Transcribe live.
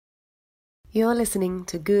You're listening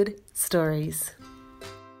to Good Stories.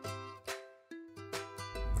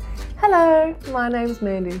 Hello, my name's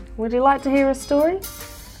Mandy. Would you like to hear a story?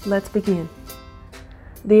 Let's begin.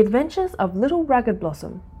 The Adventures of Little Ragged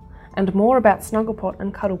Blossom, and more about Snugglepot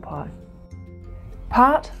and Cuddlepie.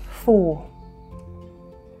 Part 4.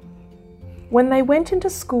 When they went into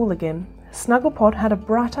school again, Snugglepot had a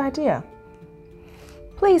bright idea.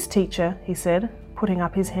 "Please, teacher," he said, putting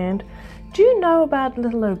up his hand, "do you know about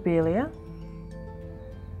little Obelia?"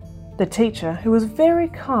 The teacher, who was very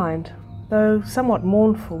kind, though somewhat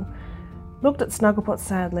mournful, looked at Snugglepot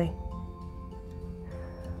sadly.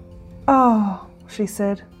 "Oh," she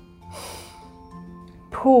said,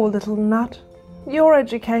 "poor little nut, your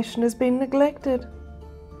education has been neglected.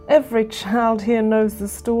 Every child here knows the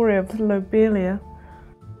story of little Obelia."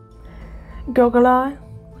 "Goggle-Eye,"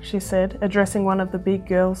 she said, addressing one of the big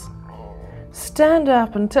girls, "stand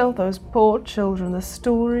up and tell those poor children the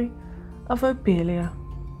story of Obelia."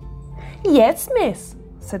 "Yes, miss,"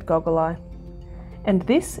 said Goggle-Eye. And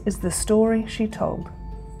this is the story she told.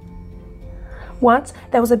 Once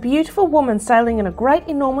there was a beautiful woman sailing in a great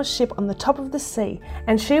enormous ship on the top of the sea,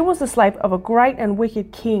 and she was the slave of a great and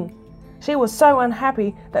wicked king. She was so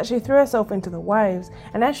unhappy that she threw herself into the waves,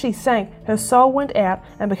 and as she sank, her soul went out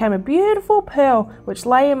and became a beautiful pearl which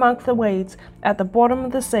lay amongst the weeds at the bottom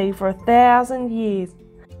of the sea for 1,000 years.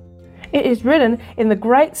 It is written in the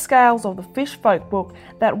great scales of the fish folk book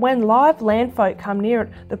that when live land folk come near it,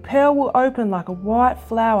 the pearl will open like a white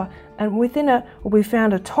flower, and within it will be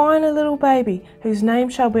found a tiny little baby whose name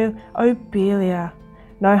shall be Obelia.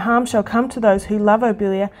 No harm shall come to those who love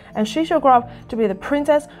Obelia, and she shall grow up to be the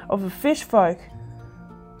princess of the fish folk.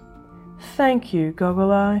 "Thank you,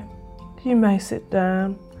 Goggle-Eye. You may sit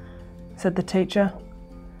down," said the teacher.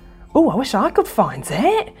 "Oh, I wish I could find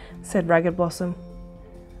that," said Ragged Blossom.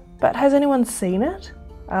 "But has anyone seen it?"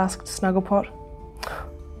 asked Snugglepot.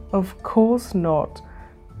 "Of course not,"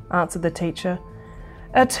 answered the teacher.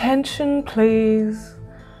 "Attention, please.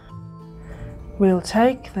 We'll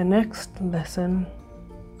take the next lesson."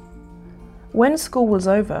 When school was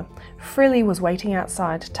over, Frilly was waiting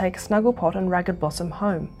outside to take Snugglepot and Ragged Blossom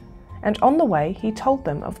home, and on the way he told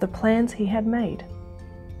them of the plans he had made.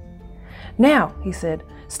 "Now," he said,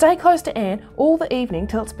 "stay close to Anne all the evening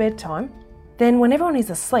till it's bedtime. Then when everyone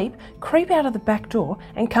is asleep, creep out of the back door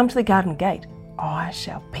and come to the garden gate. I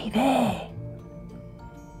shall be there."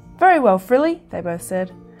 "Very well, Frilly," they both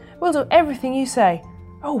said. "We'll do everything you say.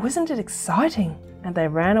 Oh, isn't it exciting?" And they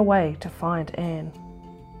ran away to find Anne.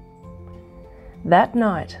 That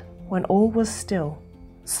night, when all was still,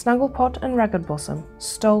 Snugglepot and Ragged Blossom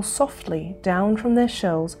stole softly down from their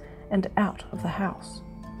shells and out of the house.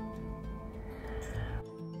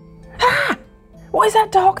 "Ah! What is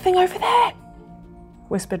that dark thing over there?"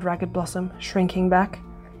 whispered Ragged Blossom, shrinking back.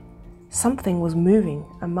 Something was moving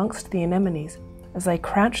amongst the anemones as they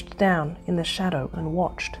crouched down in the shadow and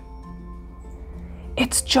watched.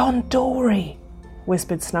 "It's John Dory,"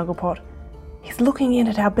 whispered Snugglepot. "He's looking in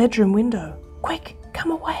at our bedroom window. Quick,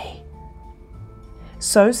 come away."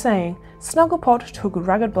 So saying, Snugglepot took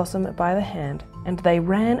Ragged Blossom by the hand, and they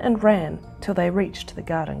ran and ran till they reached the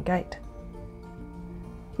garden gate.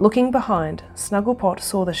 Looking behind, Snugglepot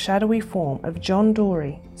saw the shadowy form of John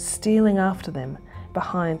Dory stealing after them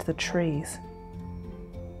behind the trees.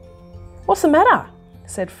 "What's the matter?"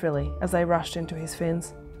 said Frilly as they rushed into his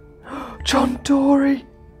fins. "John Dory!"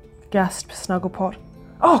 gasped Snugglepot.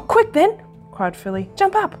 "Oh, quick then!" cried Frilly.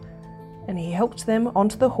 "Jump up!" And he helped them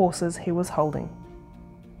onto the horses he was holding.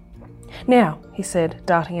 "Now," he said,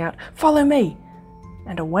 darting out, "follow me!"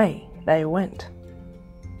 And away they went.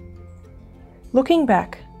 Looking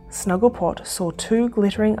back, Snugglepot saw 2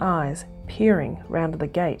 glittering eyes peering round the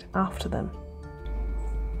gate after them.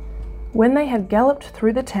 When they had galloped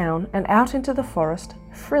through the town and out into the forest,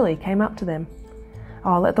 Frilly came up to them.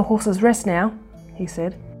 "I'll let the horses rest now," he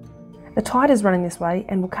said. "The tide is running this way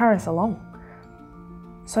and will carry us along."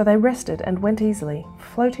 So they rested and went easily,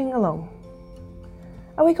 floating along.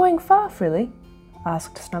 "Are we going far, Frilly?"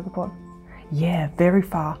 asked Snugglepot. "Yeah, very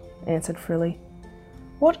far," answered Frilly.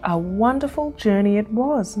 What a wonderful journey it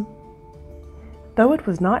was! Though it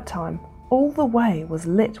was night time, all the way was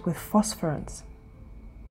lit with phosphorescence.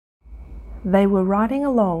 They were riding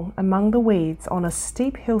along among the weeds on a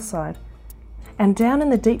steep hillside, and down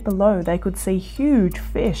in the deep below they could see huge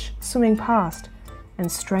fish swimming past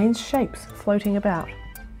and strange shapes floating about.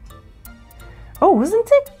 "Oh, isn't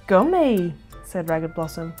it gummy?" said Ragged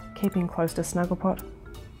Blossom, keeping close to Snugglepot.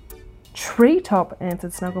 "Treetop,"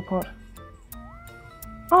 answered Snugglepot.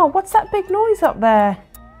 "Oh, what's that big noise up there?"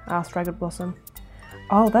 asked Ragged Blossom.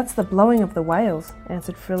 "Oh, that's the blowing of the whales,"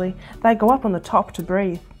 answered Frilly. "They go up on the top to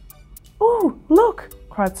breathe." "Oh, look!"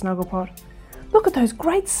 cried Snugglepot. "Look at those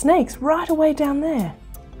great snakes right away down there."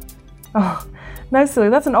 "Oh, no, silly,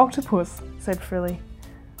 that's an octopus," said Frilly.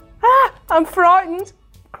 "Ah, I'm frightened,"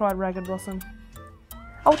 cried Ragged Blossom.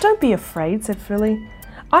 "Oh, don't be afraid," said Frilly.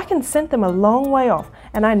 "I can scent them a long way off,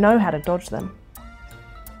 and I know how to dodge them."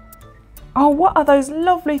 "Oh, what are those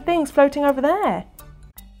lovely things floating over there?"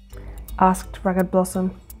 asked Ragged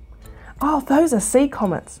Blossom. "Oh, those are sea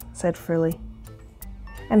comets," said Frilly.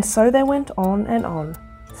 And so they went on,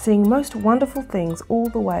 seeing most wonderful things all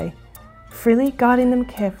the way, Frilly guiding them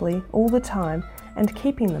carefully all the time and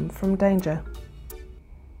keeping them from danger.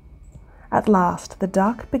 At last the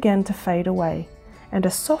dark began to fade away, and a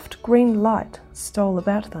soft green light stole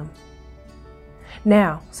about them.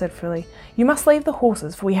 "Now," said Frilly, "you must leave the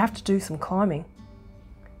horses, for we have to do some climbing."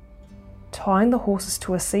 Tying the horses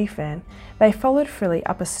to a sea fan, they followed Frilly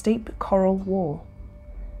up a steep coral wall.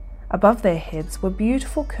 Above their heads were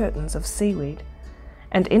beautiful curtains of seaweed,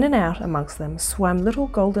 and in and out amongst them swam little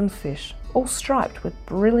golden fish, all striped with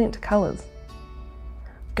brilliant colours.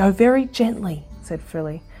 "Go very gently," said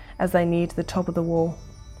Frilly, as they neared the top of the wall.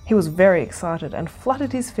 He was very excited and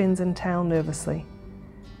fluttered his fins and tail nervously.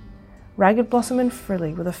 Ragged Blossom and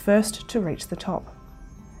Frilly were the first to reach the top.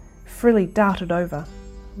 Frilly darted over.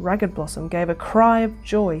 Ragged Blossom gave a cry of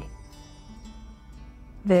joy.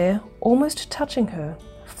 There, almost touching her,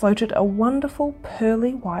 floated a wonderful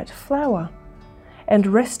pearly white flower, and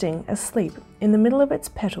resting asleep in the middle of its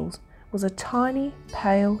petals was a tiny,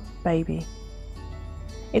 pale baby.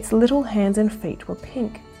 Its little hands and feet were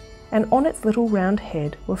pink, and on its little round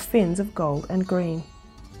head were fins of gold and green.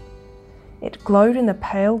 It glowed in the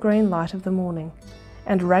pale green light of the morning,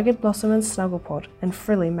 and Ragged Blossom and Snugglepot and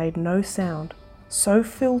Frilly made no sound, so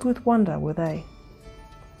filled with wonder were they.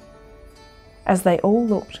 As they all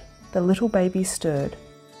looked, the little baby stirred,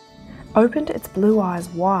 opened its blue eyes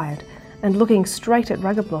wide, and looking straight at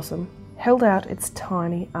Ragged Blossom, held out its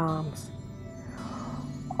tiny arms.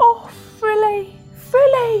 "Oh, Frilly,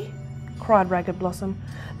 Frilly!" cried Ragged Blossom.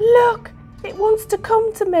 "Look, it wants to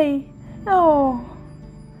come to me. Oh!"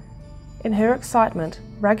 In her excitement,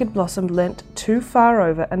 Ragged Blossom leant too far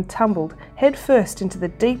over and tumbled head first into the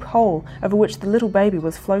deep hole over which the little baby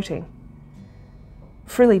was floating.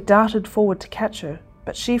 Frilly darted forward to catch her,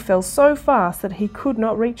 but she fell so fast that he could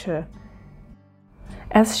not reach her.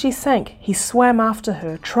 As she sank, he swam after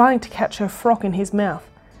her, trying to catch her frock in his mouth.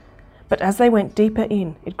 But as they went deeper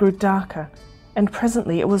in, it grew darker, and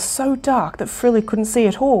presently it was so dark that Frilly couldn't see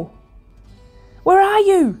at all. "Where are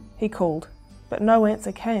you?" he called, but no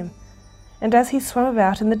answer came, and as he swam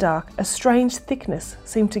about in the dark, a strange thickness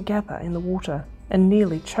seemed to gather in the water and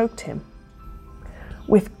nearly choked him.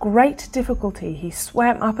 With great difficulty he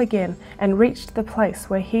swam up again and reached the place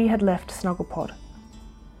where he had left Snugglepot.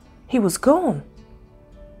 He was gone!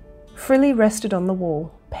 Frilly rested on the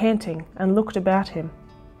wall, panting, and looked about him.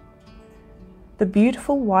 The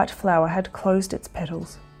beautiful white flower had closed its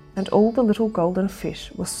petals, and all the little golden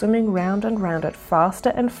fish were swimming round and round it faster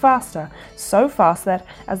and faster, so fast that,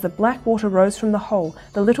 as the black water rose from the hole,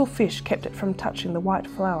 the little fish kept it from touching the white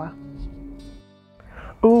flower.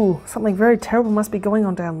 "Ooh, something very terrible must be going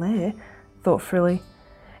on down there," thought Frilly,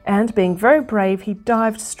 and being very brave, he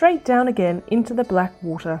dived straight down again into the black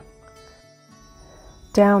water.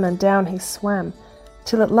 Down and down he swam,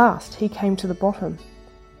 till at last he came to the bottom.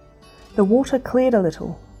 The water cleared a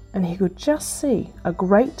little, and he could just see a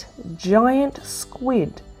great giant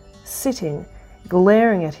squid sitting,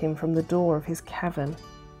 glaring at him from the door of his cavern.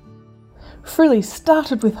 Frilly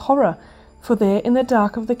started with horror, for there in the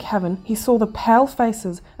dark of the cavern he saw the pale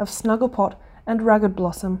faces of Snugglepot and Ragged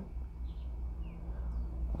Blossom.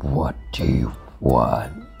 "What do you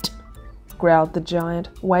want?" growled the giant,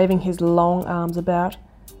 waving his long arms about.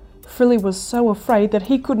 Frilly was so afraid that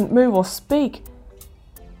he couldn't move or speak.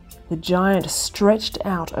 The giant stretched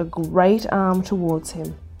out a great arm towards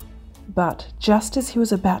him, but just as he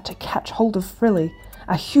was about to catch hold of Frilly,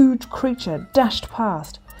 a huge creature dashed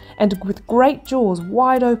past, and with great jaws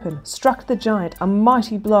wide open struck the giant a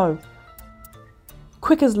mighty blow.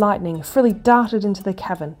 Quick as lightning, Frilly darted into the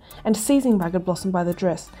cavern, and seizing Ragged Blossom by the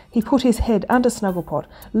dress, he put his head under Snugglepot,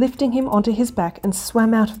 lifting him onto his back, and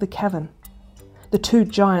swam out of the cavern. The two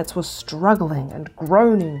giants were struggling and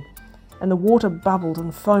groaning, and the water bubbled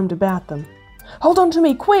and foamed about them. "Hold on to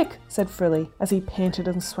me, quick!" said Frilly, as he panted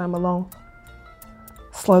and swam along.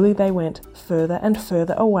 Slowly they went further and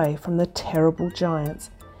further away from the terrible giants,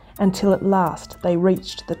 until at last they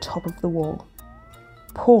reached the top of the wall.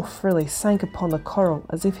 Poor Frilly sank upon the coral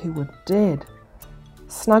as if he were dead.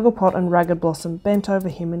 Snugglepot and Ragged Blossom bent over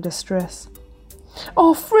him in distress.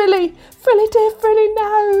 "Oh, Frilly! Frilly, dear Frilly,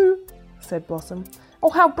 no!" said Blossom, Oh,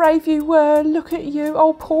 how brave you were. Look at you.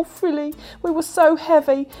 Oh, poor Frilly. We were so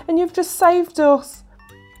heavy and you've just saved us.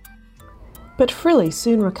 But Frilly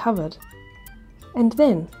soon recovered. And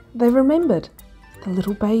then they remembered the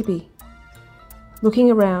little baby.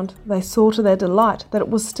 Looking around, they saw to their delight that it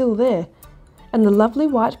was still there, and the lovely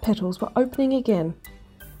white petals were opening again,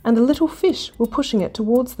 and the little fish were pushing it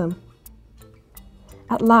towards them.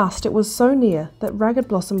 At last it was so near that Ragged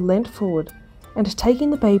Blossom leant forward, and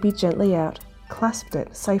taking the baby gently out, clasped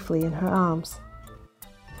it safely in her arms.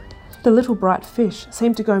 The little bright fish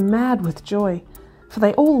seemed to go mad with joy, for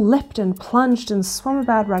they all leapt and plunged and swam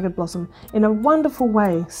about Ragged Blossom in a wonderful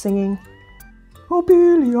way, singing,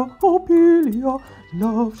 Ophelia, Ophelia,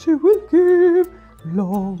 love she will give,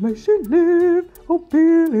 long may she live,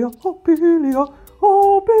 Ophelia, Ophelia,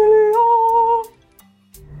 Ophelia.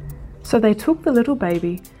 So they took the little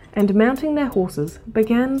baby and, mounting their horses,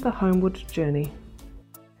 began the homeward journey.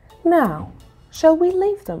 Now, shall we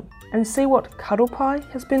leave them and see what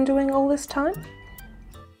Cuddlepie has been doing all this time?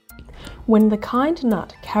 When the kind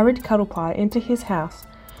nut carried Cuddlepie into his house,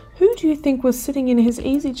 who do you think was sitting in his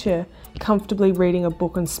easy chair, comfortably reading a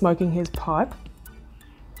book and smoking his pipe?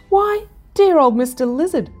 Why, dear old Mr.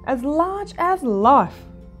 Lizard, as large as life.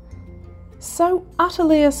 So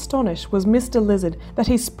utterly astonished was Mr. Lizard that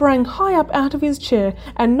he sprang high up out of his chair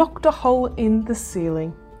and knocked a hole in the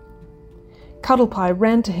ceiling. Cuddlepie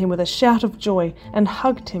ran to him with a shout of joy and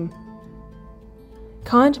hugged him.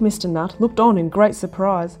 Kind Mr. Nut looked on in great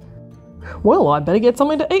surprise. Well, I'd better get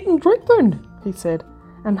something to eat and drink then, he said,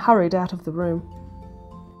 and hurried out of the room.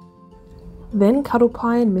 Then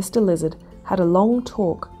Cuddlepie and Mr. Lizard had a long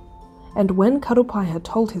talk, and when Cuddlepie had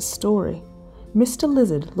told his story, Mr.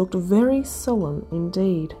 Lizard looked very solemn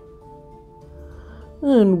indeed.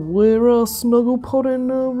 And where are Snugglepot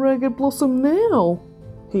and Ragged Blossom now?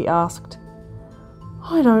 He asked.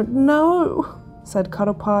 I don't know, said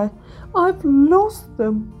Cuddlepie. I've lost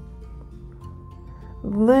them.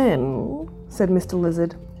 Then, said Mr.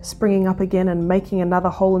 Lizard, springing up again and making another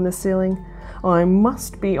hole in the ceiling, I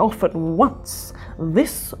must be off at once,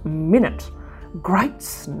 this minute. Great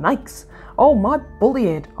snakes! Oh, my bully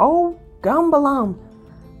head! Oh, gumbalum!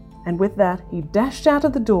 And with that he dashed out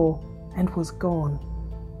of the door and was gone.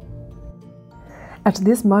 At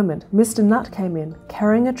this moment Mr. Nut came in,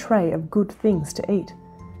 carrying a tray of good things to eat.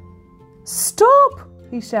 Stop!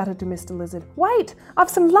 He shouted to Mr. Lizard. Wait! I've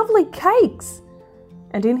some lovely cakes!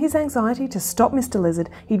 And in his anxiety to stop Mr. Lizard,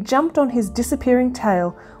 he jumped on his disappearing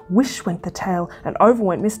tail. Whish went the tail, and over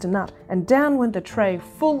went Mr. Nut, and down went the tray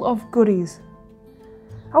full of goodies.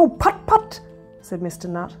 Oh, put, put, said Mr.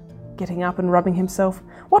 Nut, getting up and rubbing himself.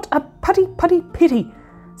 What a putty pity!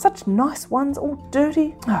 Such nice ones, all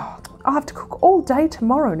dirty. Oh, I'll have to cook all day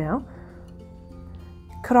tomorrow now.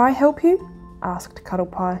 Could I help you? Asked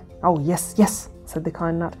Cuddlepie. Oh, yes, said the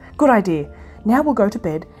kind Nut. Good idea. Now we'll go to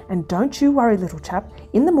bed, and don't you worry, little chap.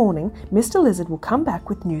 In the morning, Mr. Lizard will come back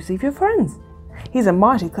with news of your friends. He's a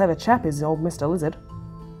mighty clever chap, is old Mr. Lizard.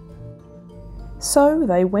 So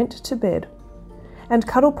they went to bed, and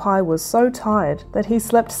Cuddlepie was so tired that he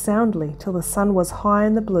slept soundly till the sun was high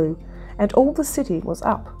in the blue, and all the city was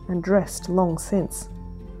up and dressed long since.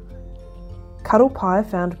 Cuddlepie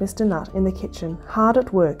found Mr. Nut in the kitchen, hard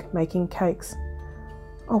at work making cakes.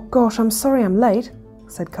 Oh gosh, I'm sorry I'm late,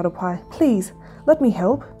 said Cuddlepie. Please, let me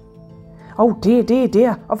help. Oh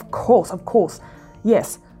dear, of course.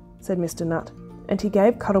 Yes, said Mr. Nut, and he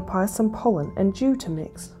gave Cuddlepie some pollen and dew to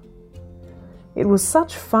mix. It was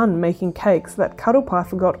such fun making cakes that Cuddlepie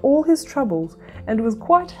forgot all his troubles and was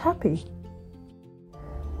quite happy.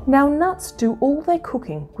 Now nuts do all their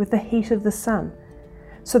cooking with the heat of the sun,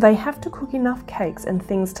 so they have to cook enough cakes and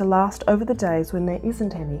things to last over the days when there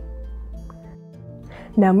isn't any.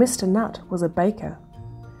 Now Mr. Nut was a baker.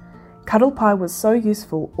 Cuddlepie was so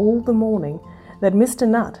useful all the morning that Mr.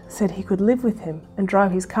 Nut said he could live with him and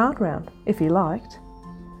drive his cart round, if he liked.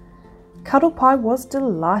 Cuddlepie was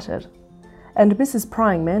delighted, and Mrs.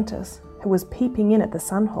 Prying Mantis, who was peeping in at the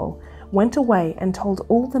sun-hole, went away and told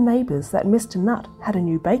all the neighbours that Mr. Nut had a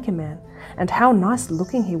new baker man, and how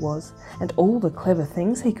nice-looking he was, and all the clever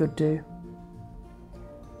things he could do.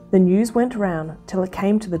 The news went round till it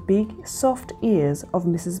came to the big, soft ears of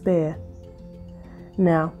Mrs. Bear.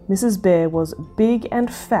 Now, Mrs. Bear was big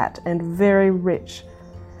and fat and very rich,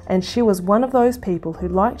 and she was one of those people who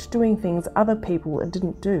liked doing things other people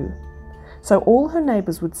didn't do. So all her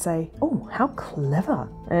neighbours would say, "Oh, how clever,"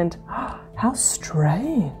 and "Oh, how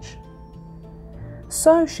strange."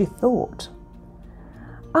 So she thought,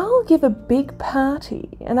 "I'll give a big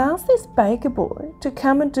party and ask this baker boy to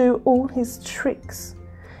come and do all his tricks,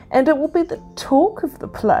 and it will be the talk of the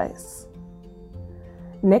place."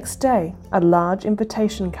 Next day, a large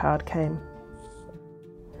invitation card came.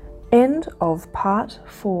 End of Part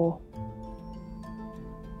 4.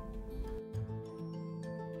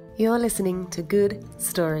 You're listening to Good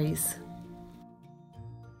Stories.